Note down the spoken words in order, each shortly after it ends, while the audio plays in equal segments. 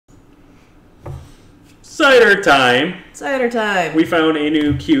Cider time. Cider time. We found a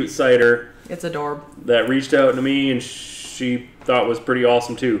new cute cider. It's adorable. That reached out to me and she thought was pretty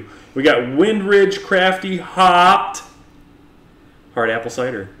awesome too. We got Wyndridge Crafty hopped hard apple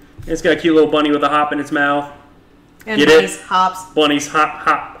cider. And it's got a cute little bunny with a hop in its mouth. And Get bunnies it? hops. Bunnies hop,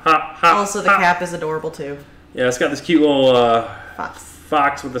 hop, hop, hop. Also, the hop. cap is adorable too. Yeah, it's got this cute little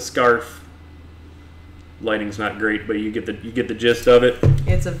Fox with a scarf. Lighting's not great, but you get the gist of it.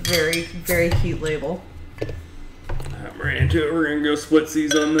 It's a very, very cute label. I'm right into it. We're gonna go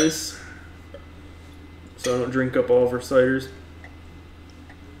splitsies on this, so I don't drink up all of our ciders.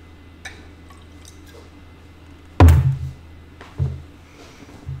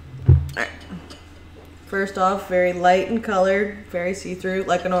 Alright. First off, very light in color, very see-through,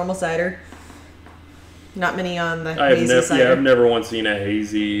 like a normal cider. Not many on the hazy cider. Yeah, I've never once seen a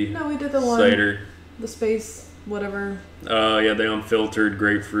hazy No, we did the one. cider. The space, whatever. Yeah, the unfiltered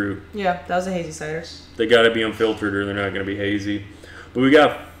grapefruit. Yeah, that was a hazy cider. They gotta be unfiltered or they're not gonna be hazy. But we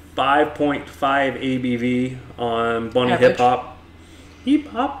got 5.5 ABV on Bunny Average. Hip Hop. Hip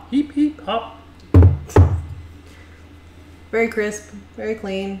hop, heep heep hop. Very crisp, very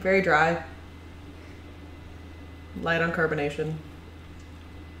clean, very dry. Light on carbonation.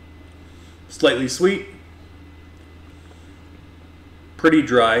 Slightly sweet. Pretty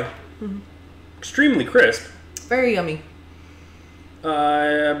dry. Mm-hmm. Extremely crisp. Very yummy.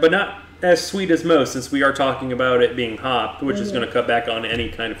 But not as sweet as most, since we are talking about it being hopped, which is going to cut back on any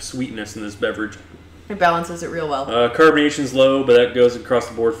kind of sweetness in this beverage. It balances it real well. Carbonation's low, but that goes across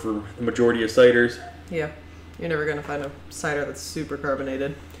the board for the majority of ciders. Yeah. You're never going to find a cider that's super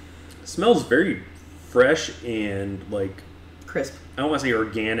carbonated. It smells very fresh and, like, Crisp. I don't want to say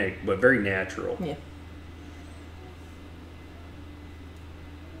organic, but very natural. Yeah.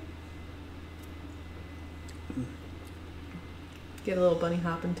 Get a little bunny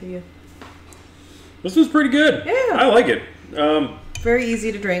hop into you. This was pretty good. Yeah. I like it. Very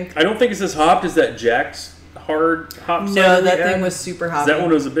easy to drink. I don't think it's as hopped as that Jack's hard hop cider. No, that we had. thing was super hoppy. That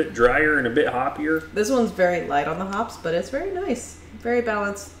one was a bit drier and a bit hoppier. This one's very light on the hops, but it's very nice. Very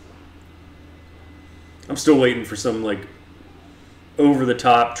balanced. I'm still waiting for some, like,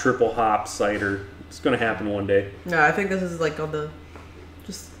 over-the-top triple hop cider. It's going to happen one day. No, I think this is like on the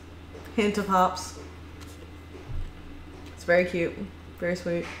just hint of hops. It's very cute. Very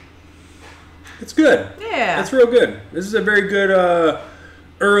sweet. It's good. Yeah. It's real good. This is a very good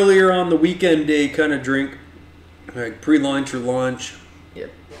earlier on the weekend day kind of drink. Like pre-lunch or lunch. Yep.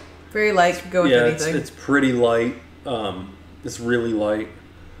 Very light. Go with anything. It's pretty light. It's really light.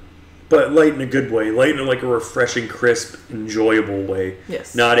 But light in a good way. Light in like a refreshing, crisp, enjoyable way.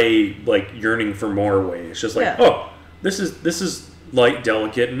 Yes. Not a like yearning for more way. It's just like, oh, this is light,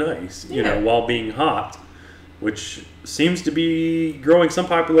 delicate, and nice. You know, while being hopped, which seems to be growing some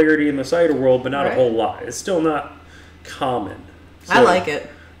popularity in the cider world, but not a whole lot. It's still not common. So I like it.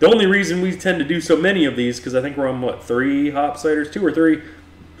 The only reason we tend to do so many of these, because I think we're on, what, 3 hop ciders? 2 or 3?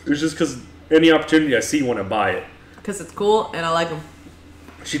 It's just because any opportunity I see when I buy it. Because it's cool, and I like them.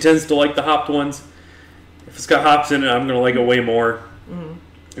 She tends to like the hopped ones. If it's got hops in it, I'm going to like it way more.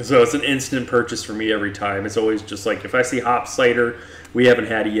 Mm-hmm. So it's an instant purchase for me every time. It's always just like, if I see hop cider, we haven't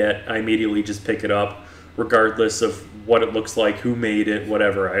had it yet, I immediately just pick it up, regardless of what it looks like, who made it,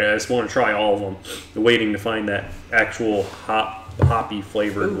 whatever. I just want to try all of them. I'm waiting to find that actual hoppy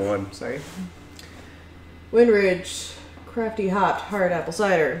flavored one. Sorry. Wyndridge Crafty hopped hard apple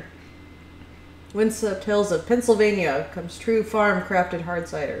cider. Windswept Hills of Pennsylvania comes true farm crafted hard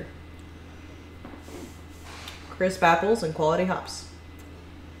cider. Crisp apples and quality hops.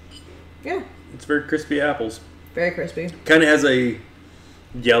 Yeah. It's very crispy apples. Very crispy. Kind of has a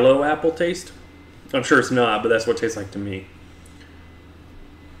yellow apple taste. I'm sure it's not, but that's what it tastes like to me.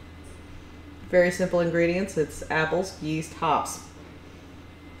 Very simple ingredients. It's apples, yeast, hops.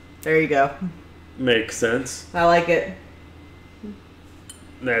 There you go. Makes sense. I like it.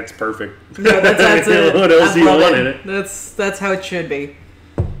 That's perfect. No, that's it. What else do you want in it? That's how it should be.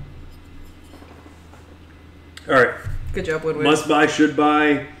 All right. Good job, Woodward. Must buy, should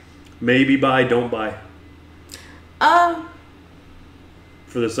buy, maybe buy, don't buy.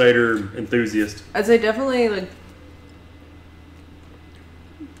 For the cider enthusiast. I'd say definitely like.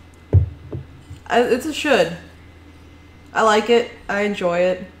 It's a should. I like it. I enjoy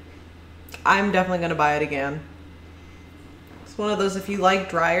it. I'm definitely gonna buy it again. It's one of those, if you like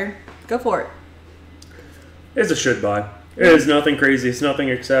drier, go for it. It's a should buy. It is nothing crazy. It's nothing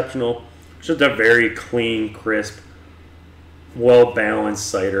exceptional. It's just a very clean, crisp, well-balanced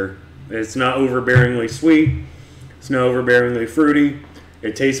cider. It's not overbearingly sweet. It's not overbearingly fruity.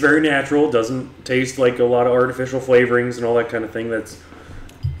 It tastes very natural. It doesn't taste like a lot of artificial flavorings and all that kind of thing that's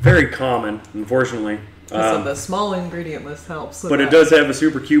very common, unfortunately. So the small ingredient list helps. But it does have a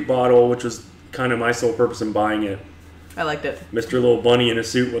super cute bottle, which was kind of my sole purpose in buying it. I liked it. Mr. Little Bunny in a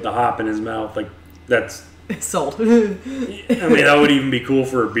suit with a hop in his mouth. Like, that's... Sold. I mean, that would even be cool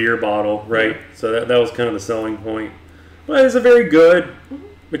for a beer bottle, right? So that was kind of the selling point. But it's a very good,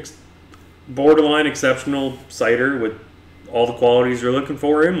 borderline exceptional cider with all the qualities you're looking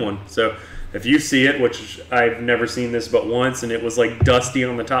for in one. So if you see it, which I've never seen this but once, and it was like dusty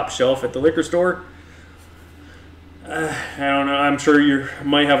on the top shelf at the liquor store, I don't know. I'm sure you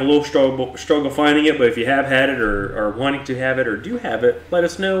might have a little struggle finding it, but if you have had it or are wanting to have it or do have it, let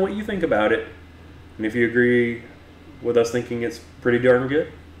us know what you think about it. And if you agree with us thinking it's pretty darn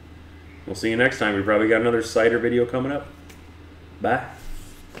good, we'll see you next time. We probably got another cider video coming up. Bye.